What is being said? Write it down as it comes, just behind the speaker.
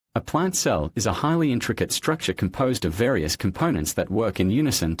A plant cell is a highly intricate structure composed of various components that work in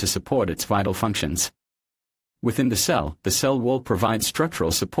unison to support its vital functions. Within the cell wall provides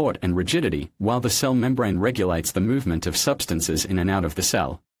structural support and rigidity, while the cell membrane regulates the movement of substances in and out of the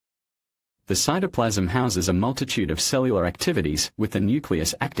cell. The cytoplasm houses a multitude of cellular activities, with the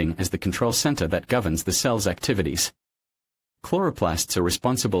nucleus acting as the control center that governs the cell's activities. Chloroplasts are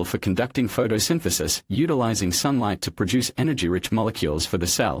responsible for conducting photosynthesis, utilizing sunlight to produce energy-rich molecules for the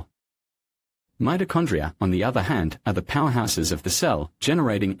cell. Mitochondria, on the other hand, are the powerhouses of the cell,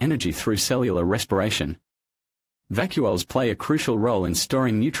 generating energy through cellular respiration. Vacuoles play a crucial role in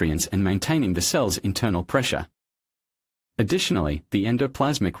storing nutrients and maintaining the cell's internal pressure. Additionally, the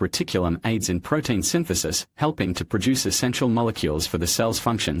endoplasmic reticulum aids in protein synthesis, helping to produce essential molecules for the cell's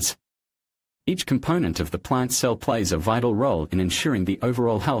functions. Each component of the plant cell plays a vital role in ensuring the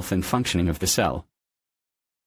overall health and functioning of the cell.